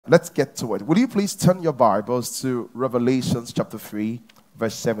let's get to it. Will you please turn your Bibles to Revelations chapter 3,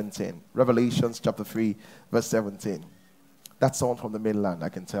 verse 17. Revelations chapter 3, verse 17. That's someone from the mainland, I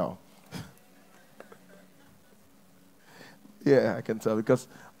can tell. Yeah, I can tell, because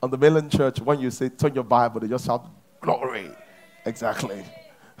on the mainland church, when you say turn your Bible, they just shout, glory. Exactly.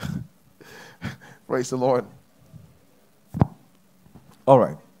 Praise the Lord. All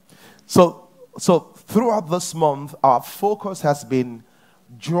right. So throughout this month, our focus has been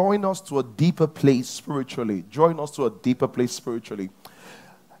drawing us to a deeper place spiritually. Drawing us to a deeper place spiritually.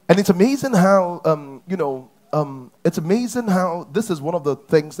 And it's amazing how, it's amazing how this is one of the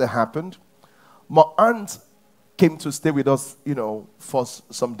things that happened. My aunt came to stay with us, for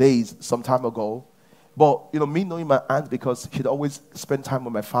some days, some time ago. But, me knowing my aunt, because she'd always spend time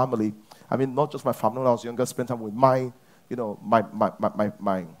with my family. I mean, not just my family. When I was younger, spend time with my, how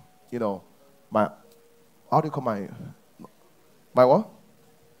do you call my what?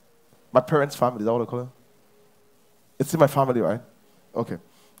 My parents' family, is that what I call it? It's in my family, right? Okay.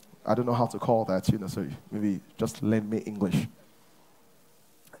 I don't know how to call that, so maybe just lend me English.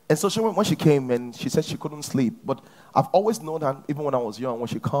 And so when she came and she said she couldn't sleep, but I've always known that even when I was young, when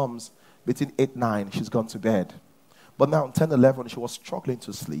she comes between 8, 9, she's gone to bed. But now 10, 11, she was struggling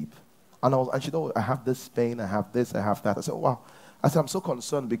to sleep. And she thought, I have this pain, I have this, I have that. I said, oh, wow. I said, I'm so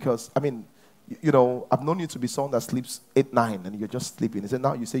concerned because, I've known you to be someone that sleeps 8, 9, and you're just sleeping. He said,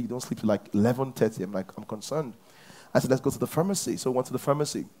 now you say you don't sleep till like 11:30. I'm like, I'm concerned. I said, let's go to the pharmacy. So we went to the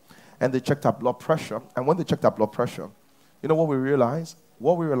pharmacy, and they checked our blood pressure. And when they checked our blood pressure, you know what we realized?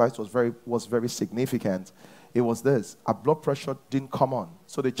 What we realized was very significant. It was this. Our blood pressure didn't come on.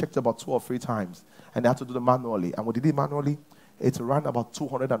 So they checked about 2 or 3 times, and they had to do it manually. And when they did it manually, it ran about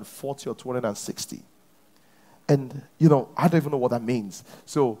 240 or 260. And, I don't even know what that means.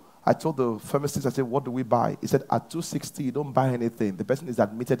 So I told the pharmacist, I said, what do we buy? He said, at 260, you don't buy anything. The person is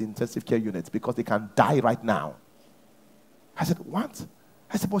admitted in intensive care units because they can die right now. I said, what?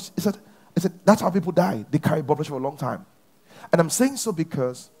 I said, but he said, that's how people die. They carry blood pressure for a long time. And I'm saying so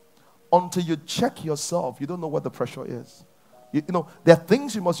because until you check yourself, you don't know what the pressure is. There are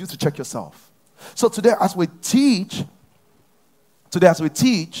things you must use to check yourself. So today, as we teach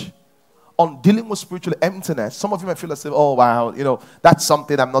on dealing with spiritual emptiness, some of you might feel as if, oh, wow, that's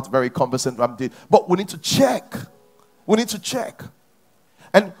something I'm not very conversant with. But we need to check. We need to check.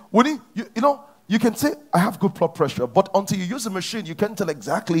 And we need, you can say, I have good blood pressure, but until you use the machine, you can't tell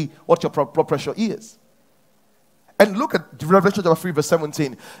exactly what your blood pressure is. And look at Revelation chapter 3, verse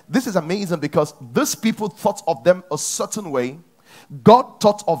 17. This is amazing because these people thought of them a certain way. God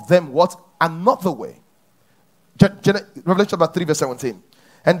thought of them what? Another way. Revelation chapter 3, verse 17.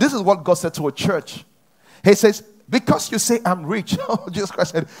 And this is what God said to a church. He says, because you say I'm rich. Jesus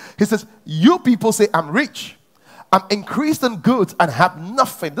Christ said, he says, you people say I'm rich. I'm increased in goods and have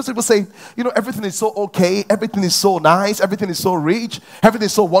nothing. Those people say, everything is so okay. Everything is so nice. Everything is so rich. Everything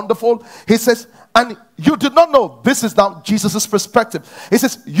is so wonderful. He says, and you did not know. This is now Jesus' perspective. He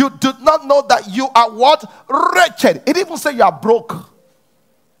says, you did not know that you are what? Wretched. It didn't even say you are broke.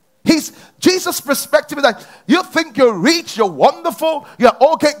 Jesus' perspective is that you think you're rich, you're wonderful, you're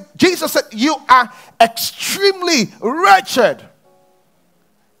okay. Jesus said you are extremely wretched.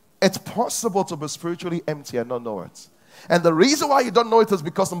 It's possible to be spiritually empty and not know it. And the reason why you don't know it is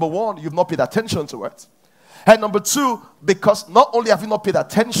because, number one, you've not paid attention to it. And number two, because not only have you not paid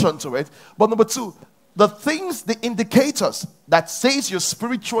attention to it, but number two, the indicators that says you're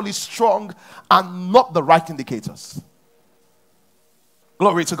spiritually strong are not the right indicators.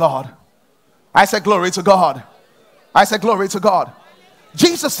 Glory to God. I said glory to God. I said glory to God.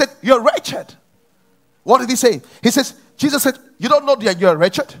 Jesus said you're wretched. What did he say? Jesus said, you don't know that you're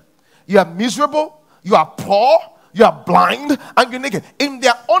wretched. You are miserable. You are poor. You are blind. And you're naked. In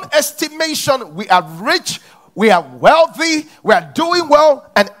their own estimation, we are rich. We are wealthy. We are doing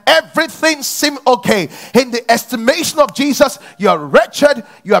well. And everything seems okay. In the estimation of Jesus, you're wretched.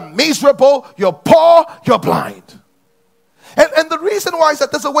 You are miserable. You're poor. You're blind. And the reason why is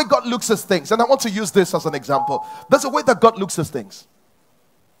that there's a way God looks at things. And I want to use this as an example. There's a way that God looks at things.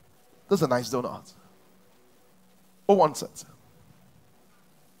 There's a nice donut. Who wants it?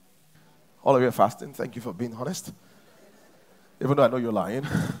 All of you are fasting. Thank you for being honest. Even though I know you're lying.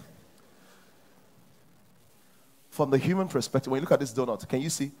 From the human perspective, when you look at this donut, can you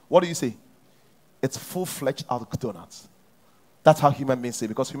see? What do you see? It's full-fledged out donuts. That's how human beings see it,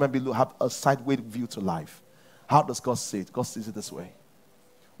 because human beings have a sideways view to life. How does God see it? God sees it this way.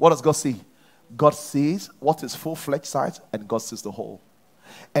 What does God see? God sees what is full-fledged size, and God sees the whole.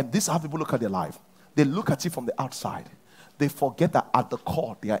 And this is how people look at their life. They look at it from the outside. They forget that at the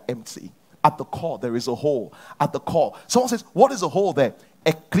core, they are empty. At the core, there is a hole. At the core. Someone says, what is a hole there?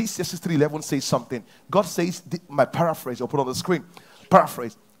 Ecclesiastes 3:11 says something. God says, my paraphrase, I'll put on the screen.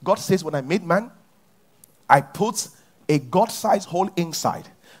 Paraphrase. God says, when I made man, I put a God-sized hole inside,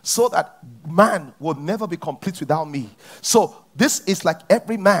 so that man will never be complete without me. So this is like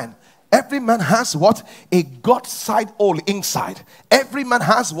every man. Every man has what? A God-sized hole inside. Every man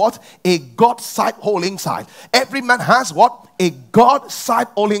has what? A God-sized hole inside. Every man has what? A God-sized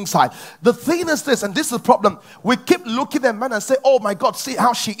hole inside. The thing is this, and this is the problem. We keep looking at man and say, oh my God, see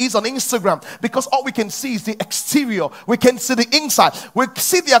how she is on Instagram. Because all we can see is the exterior. We can see the inside. We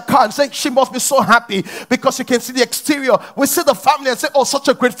see their car and say, she must be so happy because you can see the exterior. We see the family and say, oh, such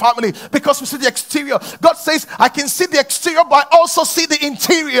a great family, because we see the exterior. God says, I can see the exterior, but I also see the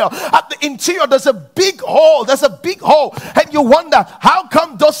interior. At the interior, there's a big hole. There's a big hole. And you wonder, how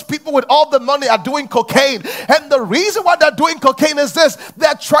come those people with all the money are doing cocaine? And the reason why they're doing cocaine is this: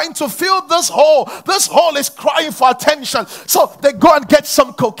 they're trying to fill this hole. This hole is crying for attention. So they go and get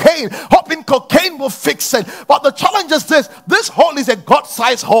some cocaine, hoping cocaine will fix it. But the challenge is this hole is a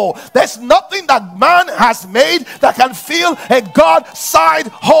God-sized hole. There's nothing that man has made that can fill a God-sized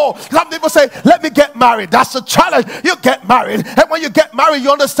hole. Some people say, let me get married. That's the challenge. You get married. And when you get married,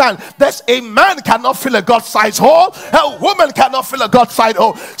 you understand there's a man cannot fill a God-sized hole. A woman cannot fill a God-sized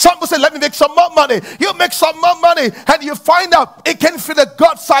hole. Some people say, let me make some more money. You make some more money and you find out it can fill a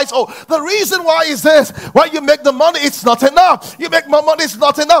God-sized hole. The reason why is this: when you make the money, it's not enough. You make more money, it's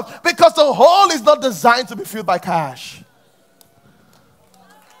not enough, because the hole is not designed to be filled by cash.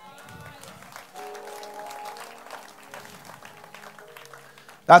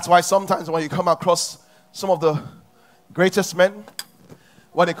 That's why sometimes when you come across some of the greatest men,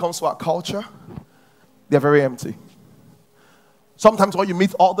 when it comes to our culture, they're very empty. Sometimes when you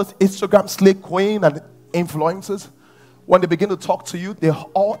meet all these Instagram slave queen and influencers, when they begin to talk to you, they're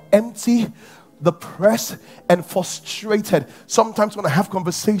all empty, depressed, and frustrated. Sometimes when I have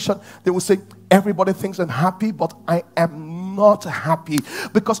conversation, they will say, everybody thinks I'm happy, but I am not happy,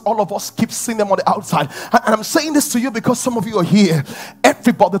 because all of us keep seeing them on the outside. And I'm saying this to you because some of you are here.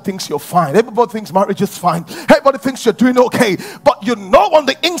 Everybody thinks you're fine. Everybody thinks marriage is fine. Everybody thinks you're doing okay. But you know on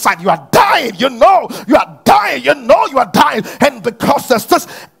the inside you are dying. You know you are dying. You know you are dying. And because there's this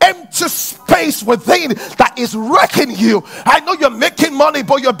empty space within that is wrecking you. I know you're making money,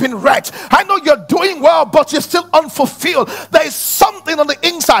 but you've been wrecked. I know you're doing well, but you're still unfulfilled. There is something on the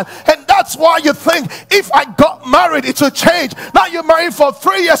inside. And that's why you think, if I got married, it will change. Now you're married for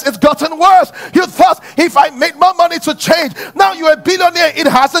 3 years, it's gotten worse. You thought, if I made more money, to change. Now you're a billionaire, it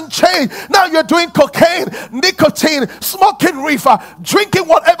hasn't changed. Now you're doing cocaine, nicotine, smoking reefer, drinking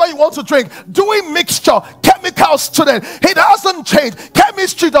whatever you want to drink, doing mixture, chemical student. It hasn't changed.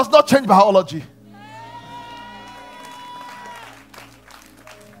 Chemistry does not change biology.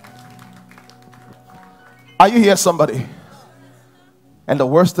 Are you here, somebody? And the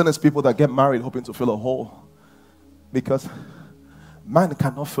worst thing is people that get married hoping to fill a hole, because man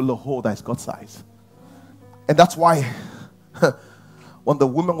cannot fill a hole that is God's size. And that's why when the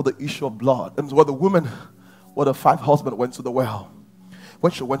woman with the issue of blood, and when the woman with the 5 husbands went to the well,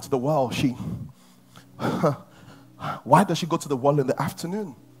 when she went to the well, why does she go to the well in the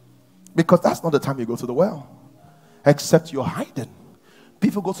afternoon? Because that's not the time you go to the well, except you're hiding.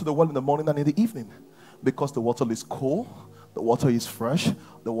 People go to the well in the morning and in the evening, because the water is cool, the water is fresh,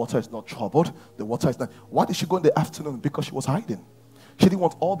 the water is not troubled, the water is not. Why did she go in the afternoon? Because she was hiding. She didn't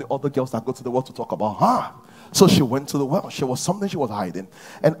want all the other girls that go to the well to talk about her. So she went to the well. She was something she was hiding.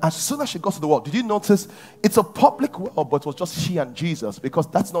 And as soon as she got to the well, did you notice it's a public well, but it was just she and Jesus, because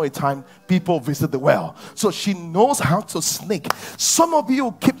that's not a time people visit the well. So she knows how to sneak. Some of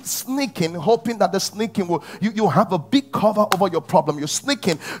you keep sneaking, hoping that the sneaking will, you have a big cover over your problem. You're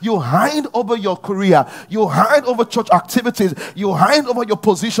sneaking. You hide over your career. You hide over church activities. You hide over your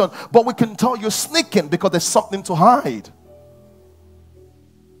position. But we can tell you're sneaking because there's something to hide.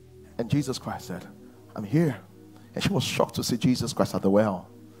 And Jesus Christ said, I'm here. And she was shocked to see Jesus Christ at the well.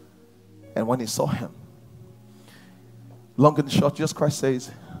 And when he saw him, long and short, Jesus Christ says,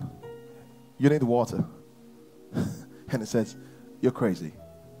 you need water. And he says, you're crazy.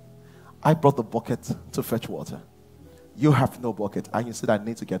 I brought the bucket to fetch water. You have no bucket. And you said, I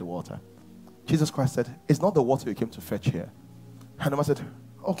need to get water. Jesus Christ said, it's not the water you came to fetch here. And the man said,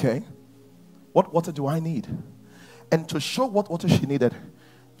 okay, what water do I need? And to show what water she needed,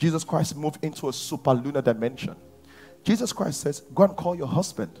 Jesus Christ moved into a superlunar dimension. Jesus Christ says, go and call your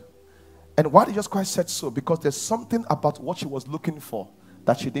husband. And why did Jesus Christ said so? Because there's something about what she was looking for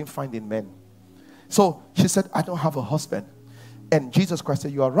that she didn't find in men. So she said, I don't have a husband. And Jesus Christ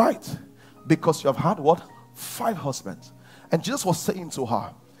said, you are right. Because you have had what? 5 husbands. And Jesus was saying to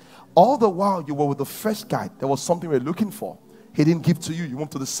her, all the while you were with the first guy, there was something we were looking for. He didn't give to you. You move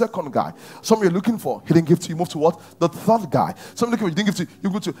to the second guy. Some you're looking for, he didn't give to you. You move to what? The third guy. Some you're looking for, you didn't give to you. You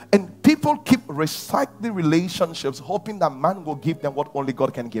go to. And people keep recycling relationships, hoping that man will give them what only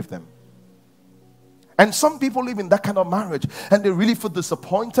God can give them. And some people live in that kind of marriage, and they really feel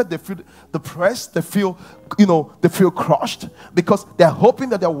disappointed. They feel depressed. They feel, they feel crushed because they're hoping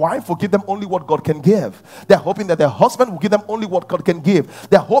that their wife will give them only what God can give. They're hoping that their husband will give them only what God can give.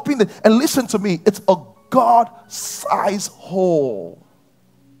 They're hoping that, and listen to me, it's a God-sized hole.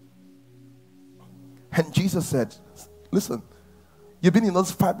 And Jesus said, listen, you've been in those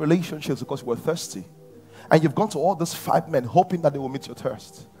 5 relationships because you were thirsty. And you've gone to all those 5 men hoping that they will meet your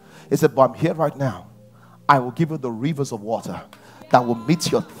thirst. He said, but I'm here right now. I will give you the rivers of water that will meet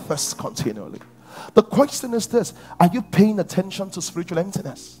your thirst continually. The question is this: are you paying attention to spiritual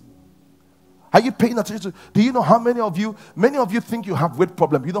emptiness? Are you paying attention to, do you know how many of you think you have weight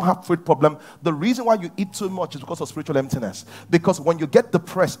problem? You don't have weight problem. The reason why you eat too much is because of spiritual emptiness. Because when you get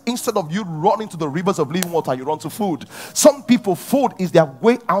depressed, instead of you running to the rivers of living water, you run to food. Some people, food is their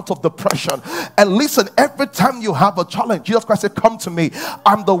way out of depression. And listen, every time you have a challenge, Jesus Christ said, come to me.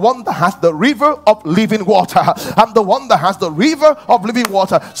 I'm the one that has the river of living water. I'm the one that has the river of living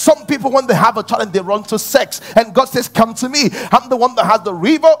water. Some people, when they have a challenge, they run to sex. And God says, come to me. I'm the one that has the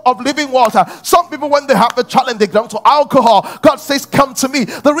river of living water. Some people, when they have a challenge, they go to alcohol. God says, come to me.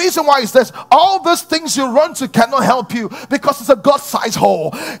 The reason why is this: all those things you run to cannot help you because it's a God-sized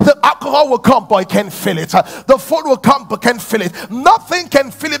hole. The alcohol will come, but it can't fill it. The food will come, but can't fill it. Nothing can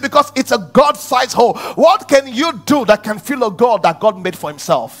fill it because it's a God-sized hole. What can you do that can fill a God that God made for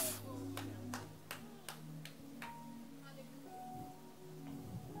himself?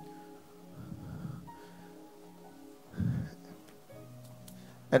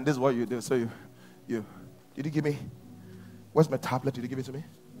 And this is what you do. So did you give me, where's my tablet? Did you give it to me?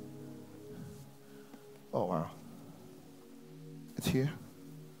 Oh, wow. It's here.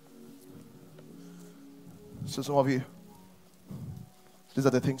 So some of you, these are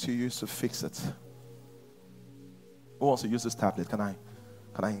the things you use to fix it. Who wants to use this tablet? Can I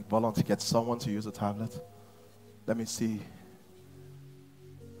volunteer to get someone to use a tablet? Let me see.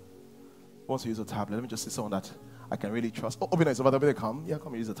 Who wants to use a tablet? Let me just see someone that I can really trust. Oh, Obina is over there. Come. Yeah,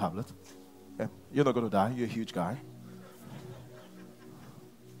 come use a tablet. Yeah. You're not going to die. You're a huge guy.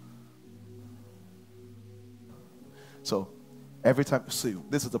 So, every time, see,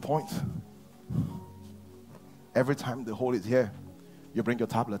 this is the point. Every time the hole is here, you bring your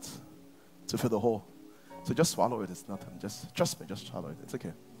tablet to fill the hole. So just swallow it. It's nothing. Just trust me. Just swallow it. It's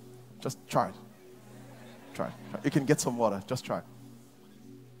okay. Just try it. Try it. You can get some water. Just try it.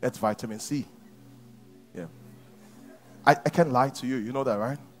 It's vitamin C. Yeah. I can't lie to you. You know that,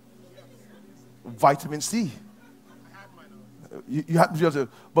 right? Vitamin C. You have to,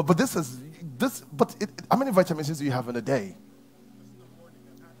 but how many vitamin C's do you have in a day?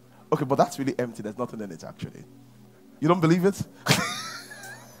 Okay, but that's really empty. There's nothing in it actually. You don't believe it?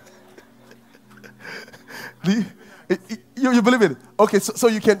 you believe it? Okay, so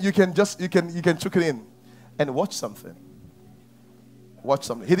you can chuck it in and watch something. Watch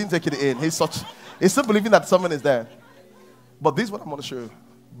something. He didn't take it in. He's still believing that someone is there. But this is what I'm going to show you.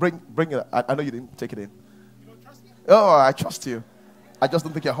 Bring it. I know you didn't take it in. You don't trust me? Oh, I trust you. I just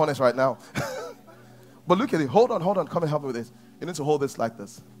don't think you're honest right now. But look at it. Hold on. Come and help me with this. You need to hold this like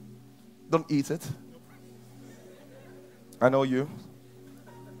this. Don't eat it. I know you.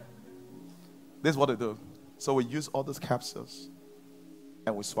 This is what they do. So we use all these capsules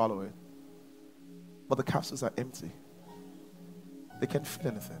and we swallow it. But the capsules are empty. They can't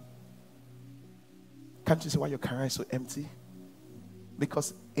fill anything. Can't you see why your career is so empty?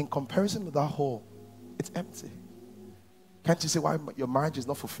 Because in comparison to that hole, it's empty. Can't you see why your marriage is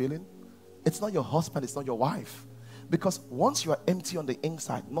not fulfilling? It's not your husband, it's not your wife. Because once you are empty on the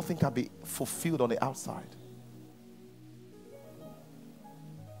inside, nothing can be fulfilled on the outside.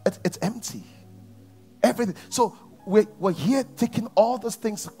 It's empty. Everything. So we're here taking all those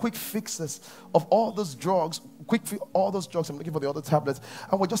things, quick fixes of all those drugs, all those drugs. I'm looking for the other tablets,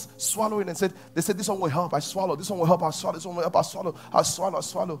 and we're just swallowing and they said this one will help. I swallow. This one will help. I swallow. This one will help. I swallow. I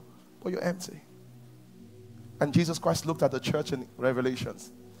swallow. But you're empty. And Jesus Christ looked at the church in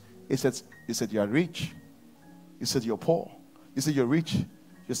Revelations. He said, you are rich. He said, you're poor. He said, you're rich.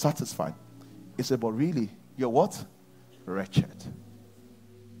 You're satisfied. He said, but really, you're what? Wretched.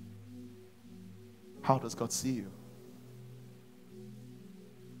 How does God see you?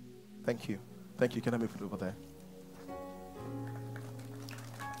 Thank you. Thank you. Can I move it over there?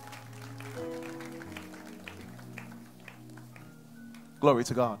 Glory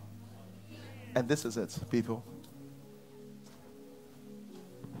to God. And this is it, people.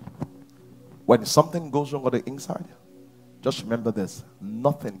 When something goes wrong on the inside, just remember this.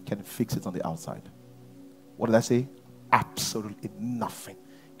 Nothing can fix it on the outside. What did I say? Absolutely nothing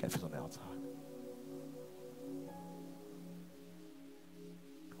can fix it on the outside.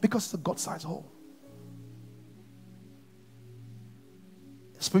 Because it's a God-sized hole.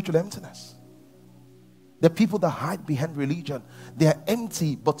 Spiritual emptiness. The people that hide behind religion, they are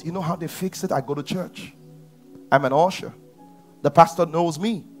empty, but you know how they fix it? I go to church. I'm an usher. The pastor knows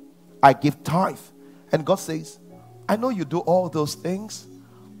me. I give tithe. And God says, I know you do all those things,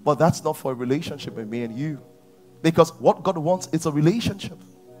 but that's not for a relationship with me and you. Because what God wants is a relationship.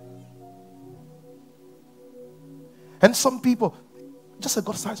 And some people, just a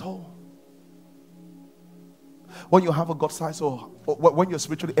God-sized hole. When you have a God-sized hole, when you're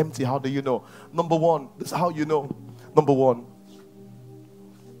spiritually empty, how do you know? Number one, this is how you know. Number one,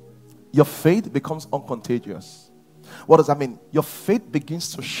 your faith becomes uncontagious. What does that mean? Your faith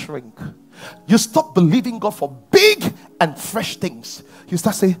begins to shrink. You stop believing God for big and fresh things. You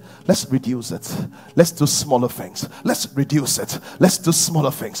start saying, let's reduce it. Let's do smaller things. Let's reduce it. Let's do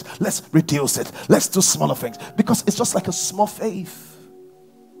smaller things. Let's reduce it. Let's do smaller things. Because it's just like a small faith.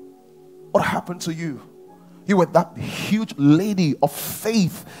 What happened to you? You were that huge lady of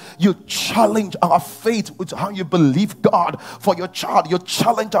faith. You challenge our faith with how you believe God for your child. You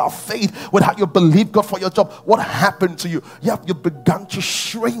challenge our faith with how you believe God for your job. What happened to you? You began to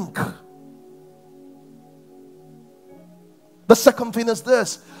shrink. The second thing is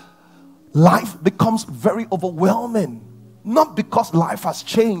this. Life becomes very overwhelming. Not because life has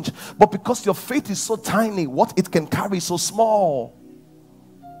changed, but because your faith is so tiny, what it can carry is so small.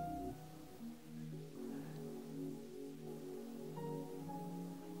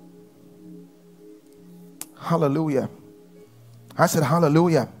 Hallelujah. I said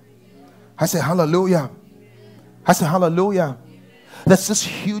hallelujah. I said hallelujah. I said hallelujah. There's this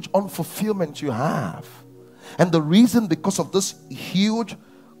huge unfulfillment you have. And the reason, because of this huge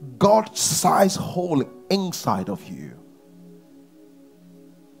God-sized hole inside of you.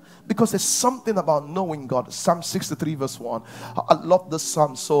 Because there's something about knowing God. Psalm 63 verse 1. I love this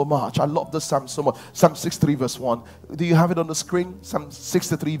psalm so much. I love this psalm so much. Psalm 63 verse 1. Do you have it on the screen? Psalm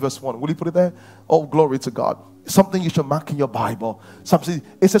 63 verse 1. Will you put it there? Oh, glory to God. Something you should mark in your Bible.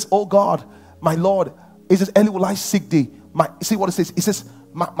 It says, oh God, my Lord. It says, Eli will I seek thee. See what it says? It says,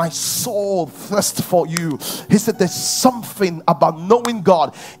 my soul thirsts for you. He said there's something about knowing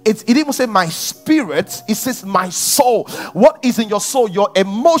God. It even say my spirit. It says my soul. What is in your soul? Your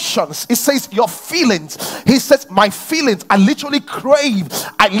emotions. It says your feelings. He says my feelings. I literally crave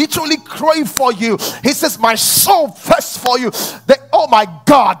for you. He says my soul thirsts for you. Oh my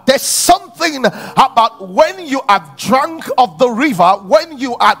God, there's something about when you are drunk of the river. When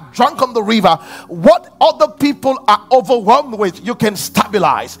you are drunk on the river, what other people are overwhelmed with, you can stabilize.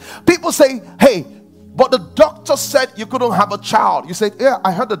 People say, hey, but the doctor said you couldn't have a child. You say, yeah,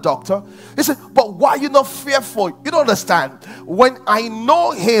 I heard the doctor. He said, but why are you not fearful? You don't understand. When I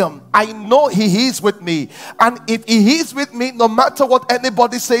know him, I know he is with me. And if he is with me, no matter what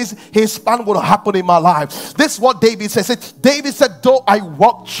anybody says, his plan will happen in my life. This is what David says. David said, though I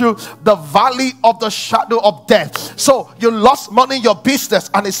walk through the valley of the shadow of death. So you lost money in your business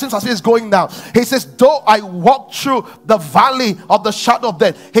and it seems as if it's going down. He says, though I walk through the valley of the shadow of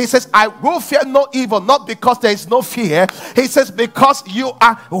death. He says, I will fear no evil. Not because there is no fear. He says, because you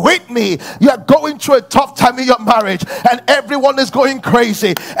are with me. You are going through a tough time in your marriage and everyone is going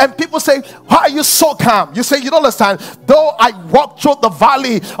crazy. And people say, why are you so calm? You say, you don't understand. Though I walk through the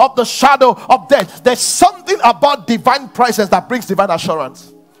valley of the shadow of death, there's something about divine presence that brings divine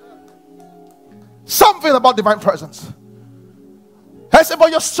assurance. Something about divine presence. I said,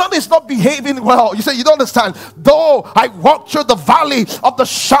 but your son is not behaving well. You say, you don't understand. Though I walk through the valley of the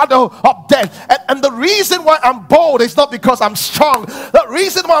shadow of death. And the reason why I'm bold is not because I'm strong. The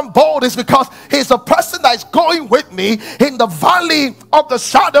reason why I'm bold is because he's a person that is going with me in the valley of the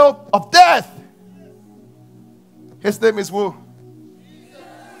shadow of death. His name is who?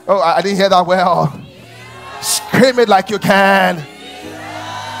 Oh, I didn't hear that well. Scream it like you can.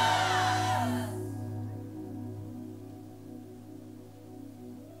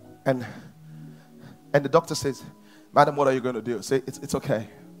 And the doctor says, madam, what are you going to do? Say, it's okay.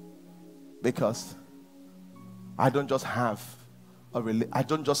 Because I don't just I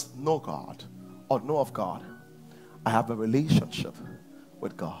don't just know God or know of God. I have a relationship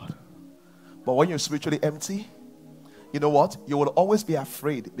with God. But when you're spiritually empty, you know what? You will always be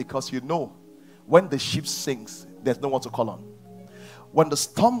afraid because you know when the ship sinks, there's no one to call on. When the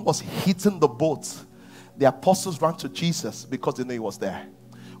storm was hitting the boat, the apostles ran to Jesus because they knew he was there.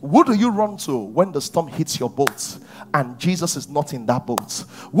 Who do you run to when the storm hits your boat and Jesus is not in that boat?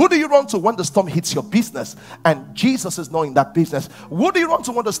 Who do you run to when the storm hits your business and Jesus is not in that business? Who do you run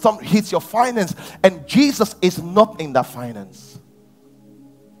to when the storm hits your finance and Jesus is not in that finance?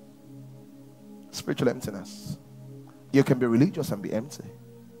 Spiritual emptiness. You can be religious and be empty.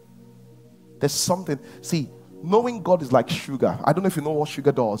 There's something. See, knowing God is like sugar. I don't know if you know what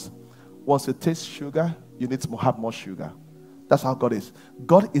sugar does. Once you taste sugar, you need to have more sugar. That's how God is.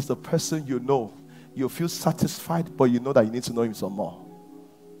 God is the person you know. You feel satisfied, but you know that you need to know him some more.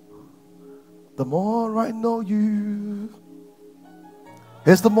 The more I know you,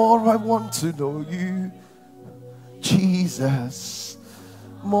 is the more I want to know you. Jesus,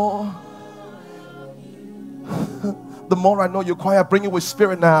 more. The more I know you, choir, bring it with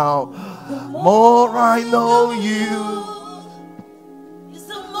spirit now. The more I know you,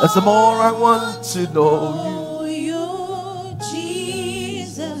 is the more I want to know you.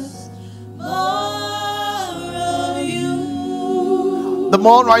 The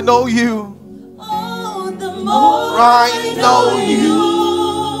more I know you, the more I know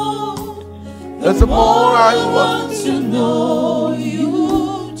you, the more I want to know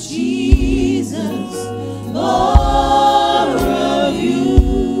you, Jesus, more of you.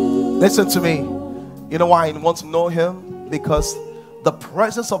 Listen to me. You know why I want to know him? Because the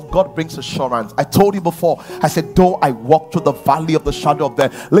presence of God brings assurance. I told you before, I said, though I walk through the valley of the shadow of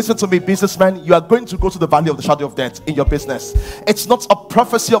death. Listen to me, businessman, you are going to go to the valley of the shadow of death in your business. It's not a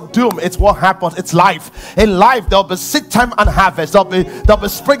prophecy of doom. It's what happens. It's life. In life, there'll be seed time and harvest. There'll be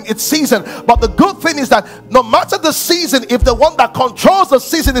spring, it's season. But the good thing is that no matter the season, if the one that controls the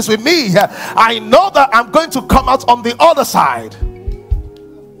season is with me, I know that I'm going to come out on the other side.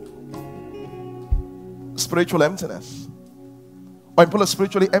 Spiritual emptiness. When people are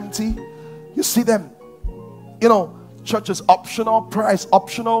spiritually empty, you see them, church is optional, prayer is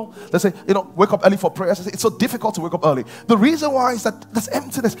optional. They say, wake up early for prayer. Say, it's so difficult to wake up early. The reason why is that there's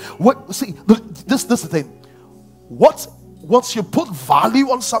emptiness. This is the thing. Once you put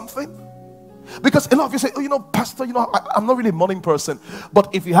value on something, because a lot of you say, Pastor, I'm not really a morning person.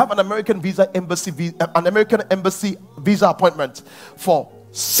 But if you have an American embassy visa appointment for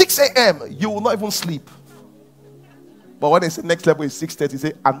 6 a.m., you will not even sleep. But when they say next level is 6:30, you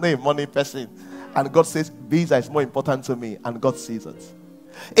say, I'm not a money person. And God says, visa is more important to me. And God sees it.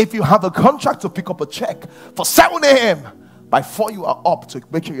 If you have a contract to pick up a check for 7 a.m., by 4 you are up to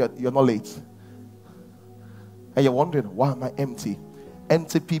make sure you're not late. And you're wondering, why am I empty?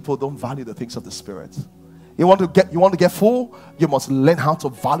 Empty people don't value the things of the Spirit. You want to get full, you must learn how to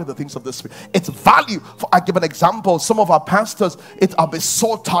value the things of the Spirit. It's value. I give an example. Some of our pastors, I'll be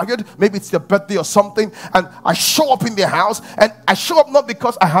so tired. Maybe it's their birthday or something, and I show up in their house, and I show up not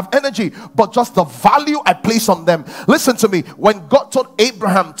because I have energy, but just the value I place on them. Listen to me. When God told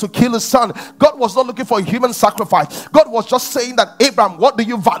Abraham to kill his son, God was not looking for a human sacrifice. God was just saying that, Abraham, what do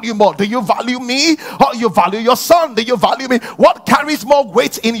you value more? Do you value me, or you value your son? Do you value me? What carries more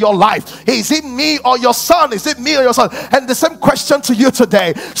weight in your life? Is it me or your son? Is it me or your son? And the same question to you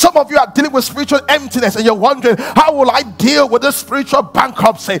today. Some of you are dealing with spiritual emptiness and you're wondering, how will I deal with this spiritual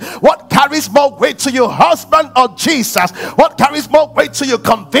bankruptcy? What carries more weight to you, husband or Jesus? What carries more weight to you,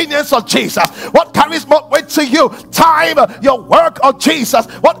 convenience or Jesus? What carries more weight to you, time, your work or Jesus?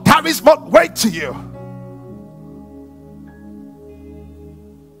 What carries more weight to you?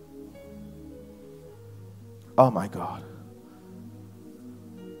 Oh my God.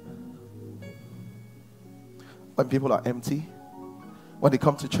 When people are empty, when they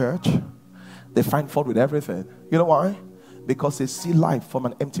come to church, they find fault with everything. You know why? Because they see life from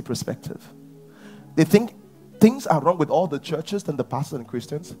an empty perspective. They think things are wrong with all the churches and the pastors and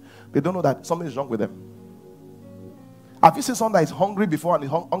Christians. They don't know that something is wrong with them. Have you seen someone that is hungry before and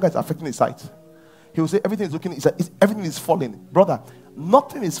hunger is affecting his sight? He will say everything is looking, everything is falling. Brother,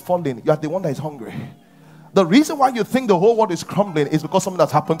 nothing is falling. You are the one that is hungry. The reason why you think the whole world is crumbling is because something has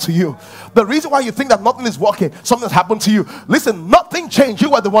happened to you. The reason why you think that nothing is working, something has happened to you. Listen, nothing changed.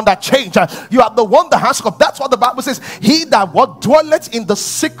 You are the one that changed. You are the one that has come. That's what the Bible says. He that dwelleth in the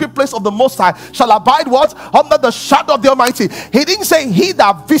secret place of the Most High shall abide what? Under the shadow of the Almighty. He didn't say he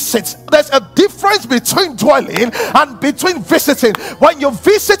that visits. There's a difference between dwelling and between visiting. When you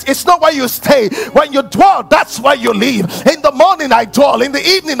visit, it's not where you stay. When you dwell, that's where you live. In the morning I dwell. In the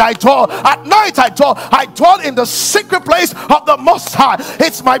evening I dwell. At night I dwell. I dwell in the secret place of the Most High.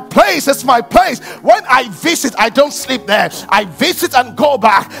 It's my place. It's my place. When I visit, I don't sleep there. I visit and go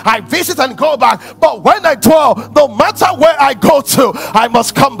back. I visit and go back. But when I dwell, no matter where I go to, I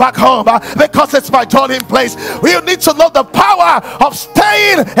must come back home because it's my dwelling place. You need to know the power of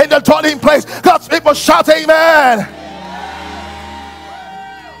staying in the dwelling place. God's people shout amen.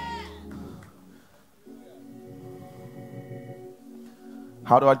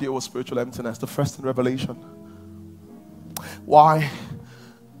 How do I deal with spiritual emptiness? The first in Revelation. Why?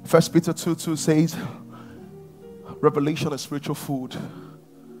 1 Peter 2:2 says, revelation is spiritual food.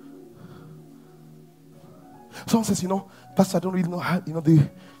 Someone says, Pastor, I don't really know how, the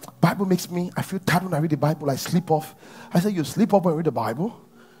Bible makes me, I feel tired when I read the Bible, I sleep off. I say, you sleep off when you read the Bible,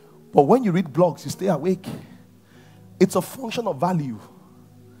 but when you read blogs, you stay awake. It's a function of value.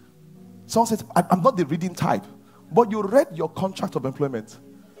 Someone says, I'm not the reading type, but you read your contract of employment.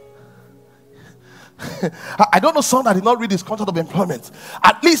 I don't know someone that did not read his contract of employment.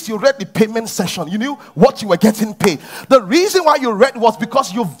 At least you read the payment session. You knew what you were getting paid. The reason why you read was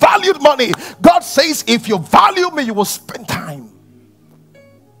because you valued money. God says, if you value me, you will spend time.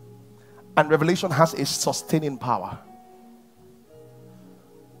 And revelation has a sustaining power.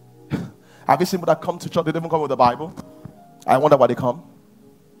 Have you seen people that come to church, they don't even come with the Bible? I wonder why they come.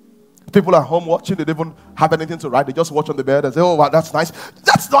 People at home watching, they don't even have anything to write. They just watch on the bed and say, oh, wow, that's nice.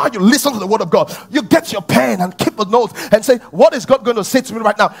 That's not how you listen to the word of God. You get your pen and keep the notes and say, what is God going to say to me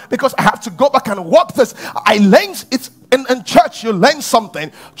right now? Because I have to go back and work this. I learned, it's in church, you learn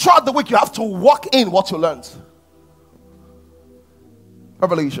something. Throughout the week, you have to walk in what you learned.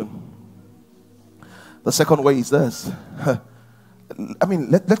 Revelation. The second way is this.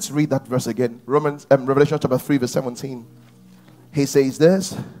 Let's read that verse again. Revelation chapter 3, verse 17. He says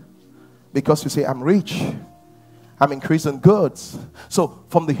this. Because you say, I'm rich, I'm increasing goods. So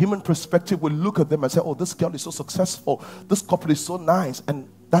from the human perspective, we look at them and say, oh, this girl is so successful. This couple is so nice. And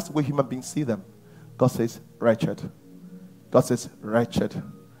that's the way human beings see them. God says, wretched. God says, wretched.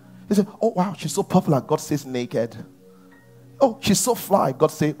 He said, oh, wow, she's so popular. God says, naked. Oh, she's so fly.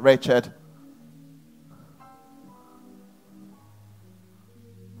 God says, wretched.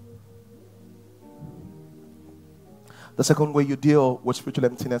 The second way you deal with spiritual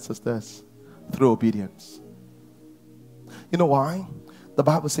emptiness is this, through obedience. You know why? The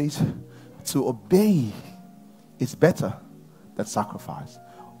Bible says to obey is better than sacrifice.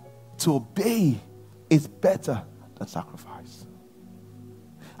 To obey is better than sacrifice.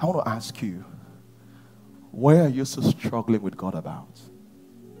 I want to ask you, where are you still struggling with God about?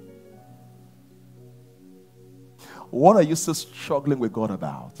 What are you still struggling with God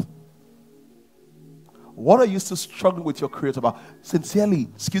about? What are you still struggling with your Creator about? Sincerely,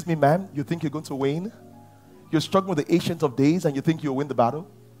 excuse me, ma'am, you think you're going to win? You're struggling with the Ancient of Days and you think you'll win the battle?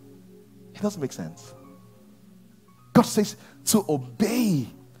 It doesn't make sense. God says to obey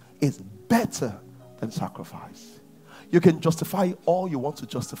is better than sacrifice. You can justify all you want to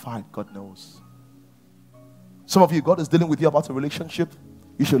justify, God knows. Some of you, God is dealing with you about a relationship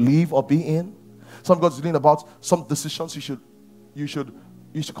you should leave or be in. Some of God is dealing about some decisions you should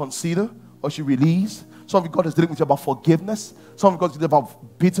consider or should release. Some of you, God is dealing with you about forgiveness. Some of you, God is dealing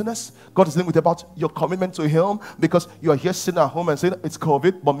about bitterness. God is dealing with you about your commitment to Him because you are here sitting at home and saying it's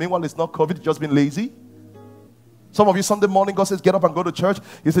COVID, but meanwhile it's not COVID, you've just been lazy. Some of you, Sunday morning, God says, get up and go to church.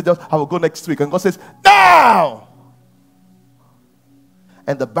 You say, I will go next week. And God says, now!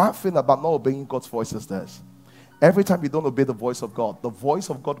 And the bad thing about not obeying God's voice is this. Every time you don't obey the voice of God, the voice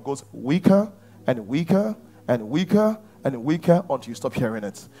of God goes weaker and weaker and weaker and weaker until you stop hearing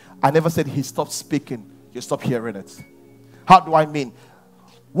it. I never said He stopped speaking. You stop hearing it. How do I mean?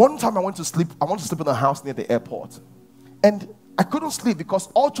 One time I went to sleep. I wanted to sleep in a house near the airport. And I couldn't sleep because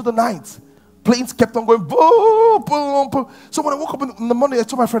all through the night, planes kept on going boom, boom, boom. So when I woke up in the morning, I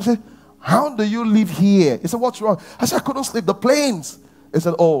told my friend, I said, how do you live here? He said, what's wrong? I said, I couldn't sleep. The planes. He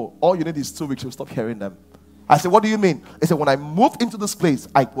said, oh, all you need is 2 weeks. You'll stop hearing them. I said, what do you mean? He said, when I moved into this place,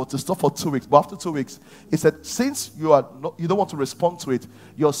 I was to stop for 2 weeks. But after 2 weeks, he said, since you don't want to respond to it,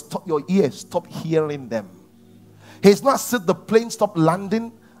 your ears stop hearing them. He's not said the plane stopped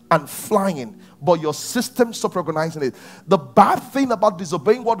landing and flying, but your system stop recognizing it. The bad thing about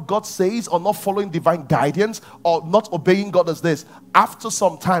disobeying what God says or not following divine guidance or not obeying God is this. After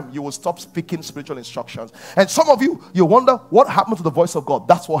some time, you will stop speaking spiritual instructions. And some of you, you wonder what happened to the voice of God.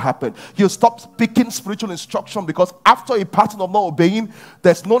 That's what happened. You stop speaking spiritual instruction because after a pattern of not obeying,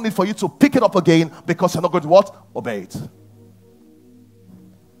 there's no need for you to pick it up again because you're not going to what? Obey it.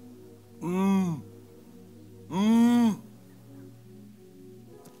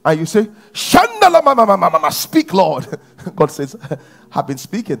 And you say, speak, Lord. God says, I've been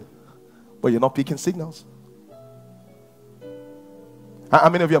speaking, but you're not picking signals. How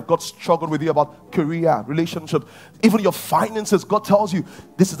many of you have God struggled with you about career, relationship, even your finances? God tells you,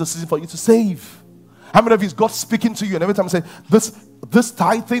 this is the season for you to save. How many of you is God speaking to you? And every time I say, this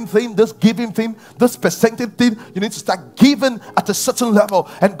tithing thing, this giving thing, this percentage thing, you need to start giving at a certain level.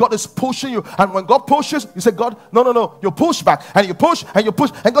 And God is pushing you. And when God pushes, you say, God, no. You push back. And you push and you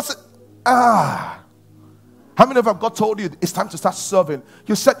push. And God says, How How many of you have God told you it's time to start serving?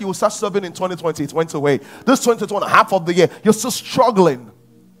 You said you will start serving in 2020. It went away. This 2021, half of the year, you're still struggling.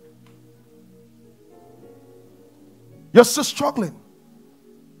 You're still struggling.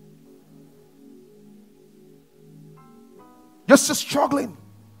 You're still struggling.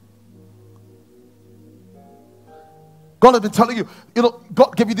 God has been telling you,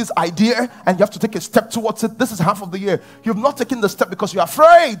 God gave you this idea and you have to take a step towards it. This is half of the year. You've not taken the step because you're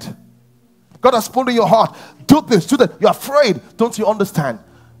afraid. God has put in your heart, do this, do that. You're afraid. Don't you understand?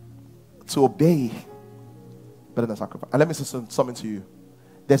 To obey better than sacrifice. And let me say something to you.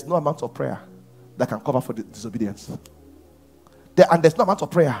 There's no amount of prayer that can cover for disobedience. And there's no amount of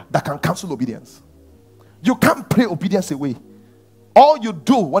prayer that can cancel obedience. You can't pray obedience away. All you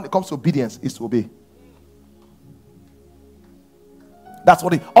do when it comes to obedience is to obey. That's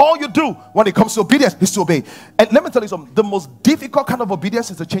what all you do when it comes to obedience is to obey. And let me tell you something. The most difficult kind of obedience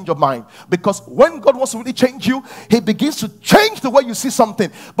is a change of mind. Because when God wants to really change you, He begins to change the way you see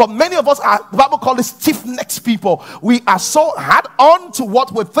something. But many of us are, the Bible calls it stiff-necked people. We are so hard on to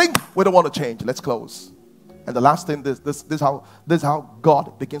what we think we don't want to change. Let's close. And the last thing, this is how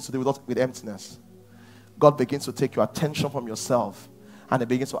God begins to deal with us with emptiness. God begins to take your attention from yourself and He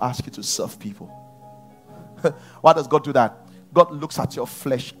begins to ask you to serve people. Why does God do that? God looks at your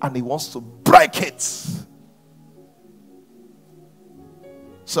flesh and He wants to break it.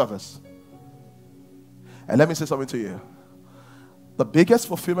 Service. And let me say something to you. The biggest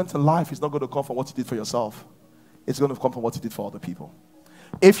fulfillment in life is not going to come from what you did for yourself. It's going to come from what you did for other people.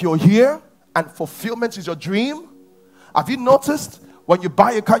 If you're here and fulfillment is your dream, have you noticed when you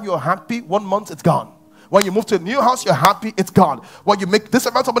buy a car, you're happy, 1 month, it's gone. When you move to a new house, you're happy, it's gone. When you make this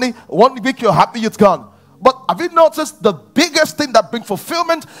amount of money, 1 week, you're happy, it's gone. But have you noticed the biggest thing that brings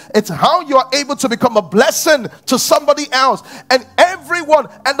fulfillment? It's how you are able to become a blessing to somebody else. And everyone,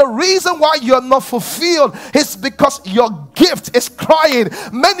 and the reason why you're not fulfilled is because your gift is crying.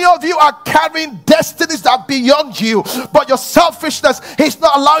 Many of you are carrying destinies that are beyond you, but your selfishness is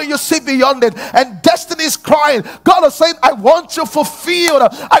not allowing you to see beyond it. And destiny is crying. God is saying, I want you fulfilled.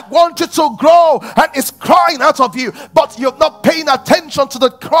 I want you to grow. And it's crying out of you, but you're not paying attention to the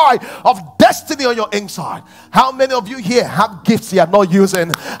cry of destiny on your inside. How many of you here have gifts you are not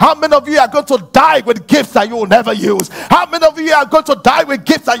using? How many of you are going to die with gifts that you will never use? How many of you are going to die with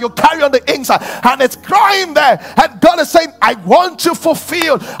gifts that you carry on the inside and it's crying there? And God is saying, I want you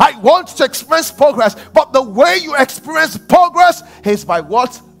fulfilled. I want you to experience progress. But the way you experience progress is by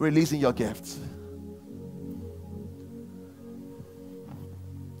what? Releasing your gifts.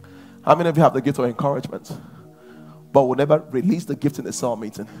 How many of you have the gift of encouragement but will never release the gift in the cell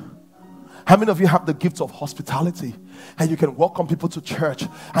meeting? How many of you have the gift of hospitality and you can welcome people to church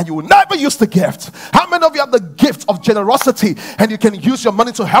and you will never use the gift? How many of you have the gift of generosity and you can use your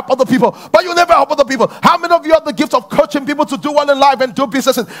money to help other people, but you never help other people? How many of you have the gift of coaching people to do well in life and do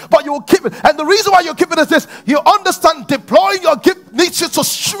businesses, but you will keep it? And the reason why you keep it is this: you understand deploying your gift needs you to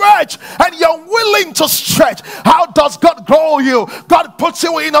stretch, and you're willing to stretch. How does God grow you? God puts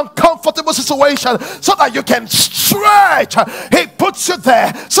you in uncomfortable situations so that you can stretch. He puts you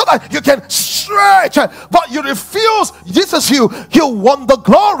there so that you can stretch, but you refuse. This is you want the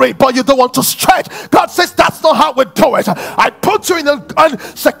glory, but you don't want to stretch. God says that's not how we do it. I put you in a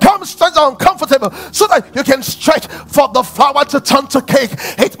circumstance uncomfortable so that you can stretch. For the flour to turn to cake,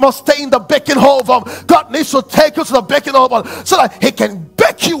 it must stay in the baking oven. God needs to take you to the baking oven so that He can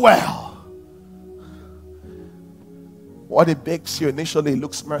bake you well. What He bakes you initially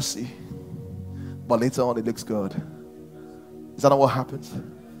looks messy, but later on it looks good. Is that not what happens?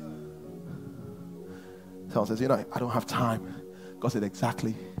 Someone says, I don't have time. God said,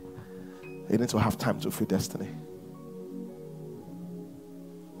 exactly. You need to have time to fulfill destiny.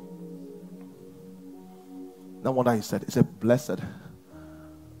 No wonder He said, blessed.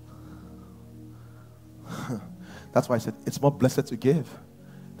 That's why I said, it's more blessed to give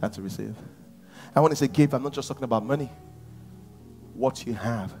than to receive. And when I say give, I'm not just talking about money. What you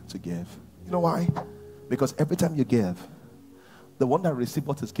have to give. You know why? Because every time you give, the one that receives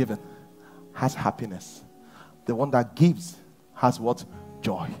what is given has happiness. The one that gives has what?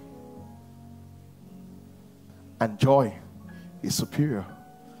 Joy. And joy is superior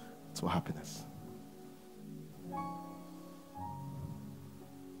to happiness.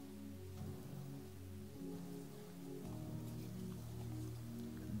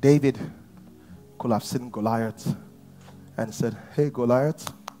 David could have seen Goliath and said, hey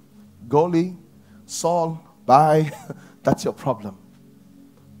Goliath, Goli, Saul, bye. That's your problem.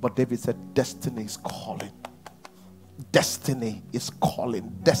 But David said, destiny is calling. Destiny is calling.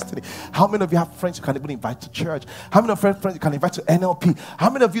 Destiny. How many of you have friends you can even invite to church? How many of your friends you can invite to NLP? How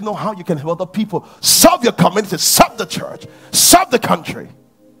many of you know how you can help other people? Serve your community, serve the church, serve the country.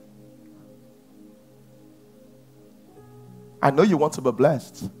 I know you want to be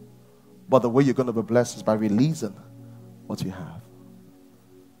blessed, but the way you're going to be blessed is by releasing what you have.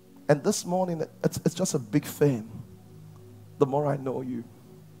 And this morning, it's just a big thing. The more I know you,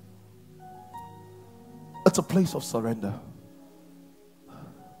 it's a place of surrender.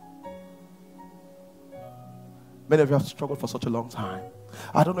 Many of you have struggled for such a long time.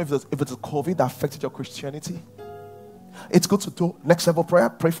 I don't know if it's a COVID that affected your Christianity. It's good to do next level prayer.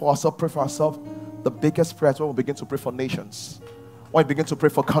 Pray for ourselves, pray for ourselves. The biggest prayer is when we begin to pray for nations. When we begin to pray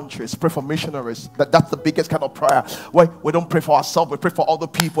for countries, pray for missionaries. That's the biggest kind of prayer. Why we don't pray for ourselves, we pray for other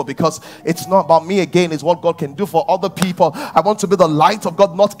people, because it's not about me again, it's what God can do for other people. I want to be the light of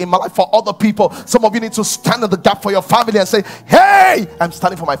God, not in my life, for other people. Some of you need to stand in the gap for your family and say, hey, I'm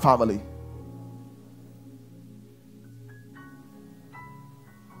standing for my family.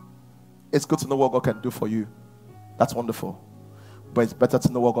 It's good to know what God can do for you. That's wonderful. But it's better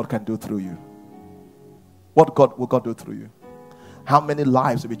to know what God can do through you. What will God do through you? How many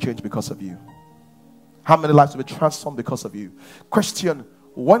lives will be changed because of you? How many lives will be transformed because of you? Question: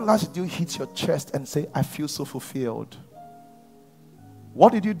 when last did you hit your chest and say, I feel so fulfilled?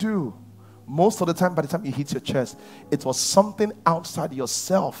 What did you do? Most of the time, by the time you hit your chest, it was something outside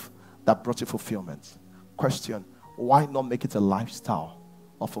yourself that brought you fulfillment. Question: why not make it a lifestyle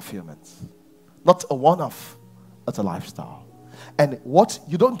of fulfillment? Not a one-off, it's a lifestyle. And what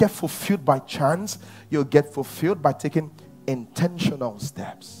you don't get fulfilled by chance, you'll get fulfilled by taking intentional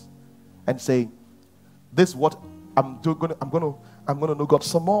steps and saying, this is what I'm going to know God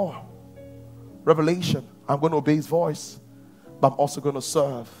some more. Revelation. I'm going to obey his voice, but I'm also going to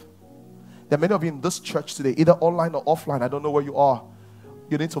serve. There are many of you in this church today, either online or offline. I don't know where you are.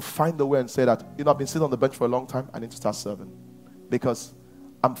 You need to find the way and say that, I've been sitting on the bench for a long time. I need to start serving, because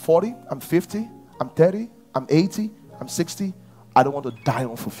I'm 40, I'm 50, I'm 30, I'm 80, I'm 60. I don't want to die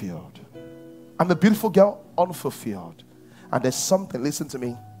unfulfilled. I'm a beautiful girl, unfulfilled. And there's something, listen to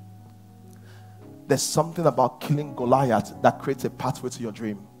me. There's something about killing Goliath that creates a pathway to your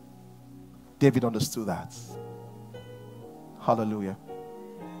dream. David understood that. Hallelujah.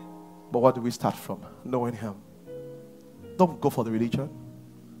 But what do we start from? Knowing him. Don't go for the religion.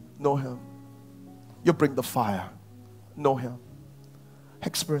 Know him. You bring the fire. Know him.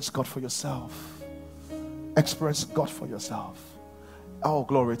 Experience God for yourself. Experience God for yourself. Oh,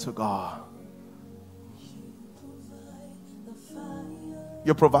 glory to God.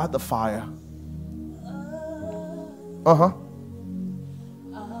 You provide the fire.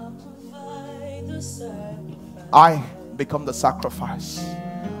 I become the sacrifice.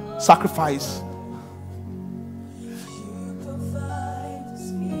 Sacrifice.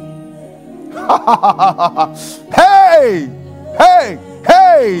 Hey! Hey!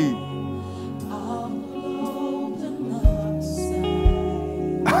 Hey!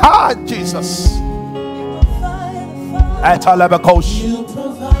 Ah, Jesus.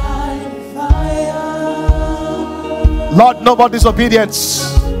 Lord, no more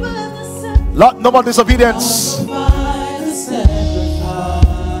disobedience. Lord, no more disobedience.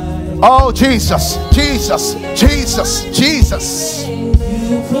 Oh, Jesus, Jesus, Jesus, Jesus.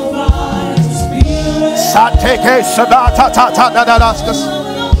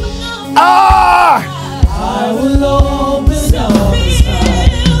 Ah! I will open up.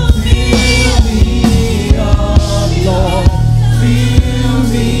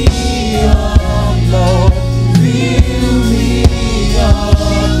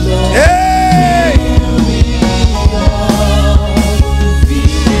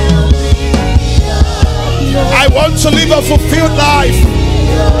 I want to live a fulfilled life.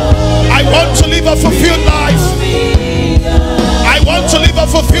 I want to live a fulfilled life. I want to live a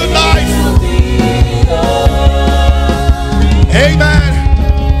fulfilled life.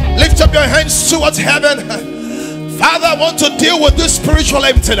 Amen. Lift up your hands towards heaven. Father, I want to deal with this spiritual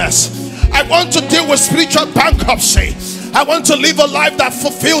emptiness. I want to deal with spiritual bankruptcy. I want to live a life that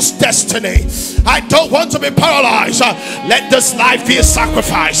fulfills destiny. I don't want to be paralyzed. Let this life be a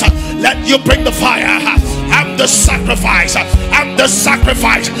sacrifice. Let you bring the fire. I'm the sacrifice. I'm the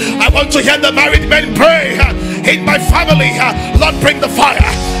sacrifice. I want to hear the married men pray in my family. Lord, bring the fire.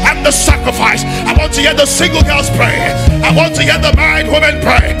 I'm the sacrifice. I want to hear the single girls pray. I want to hear the married women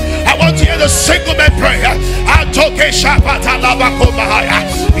pray. I want to hear the single man pray. Atoke shapata labakomahaya.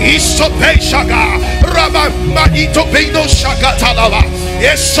 Isope shaga. Rabba maito pino shakata lava.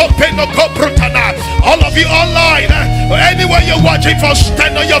 Yesope no koprutana. All of you online, anywhere you're watching from,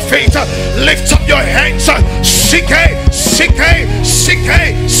 stand on your feet. Lift up your hands. Sike, sike,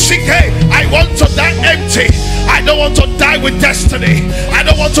 sike, sike. I want to die empty. I don't want to die with destiny. I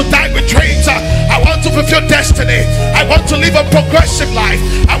don't want to die with dreams. I want to fulfill destiny. I want to live a progressive life.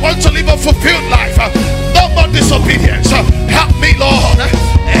 I want to live a fulfilled life. No more disobedience. Help me, Lord.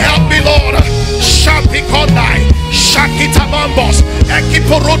 Help me, Lord. Shapi Kondai, Shakita Mambos,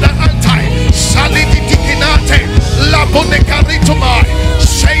 Ekiporoda Antai, Salidi Dikinate, Labone Caritumai,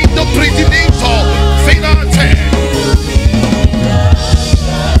 Seido Pridinito, Finate.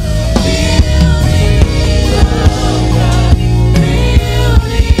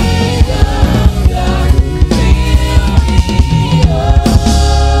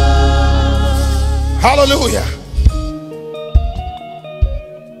 Hallelujah.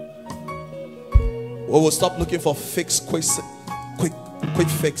 We will stop looking for quick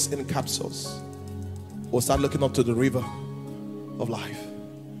fix in capsules. We'll start looking up to the river of life.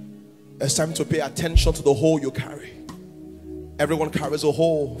 It's time to pay attention to the hole you carry. Everyone carries a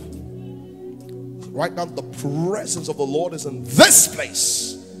hole. Right now, the presence of the Lord is in this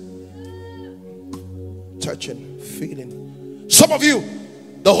place. Touching, feeling. Some of you,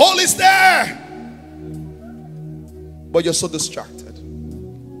 the hole is there, but you're so distracted.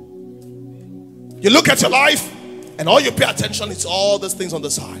 You look at your life and all you pay attention is all these things on the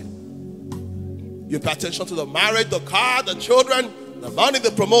side. You pay attention to the marriage, the car, the children, the money,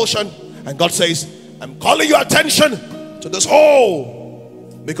 the promotion, and God says, I'm calling your attention to this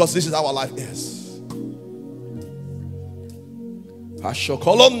hole, because this is how our life is.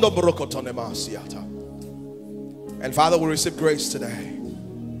 And Father, we receive grace today.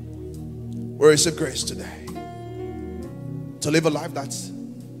 We receive grace today to live a life that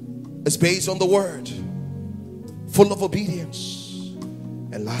is based on the word, full of obedience,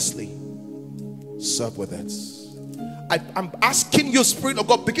 and lastly, serve with it. I'm asking you, Spirit of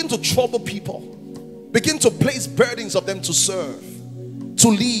God, begin to trouble people. Begin to place burdens of them to serve, to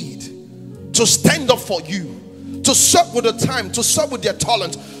lead, to stand up for you, to serve with their time, to serve with their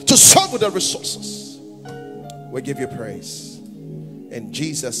talent, to serve with their resources. We give you praise. In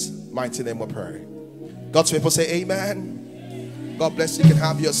Jesus' mighty name we pray. God's people say amen. God bless you. You can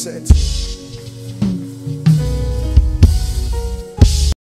have your seat.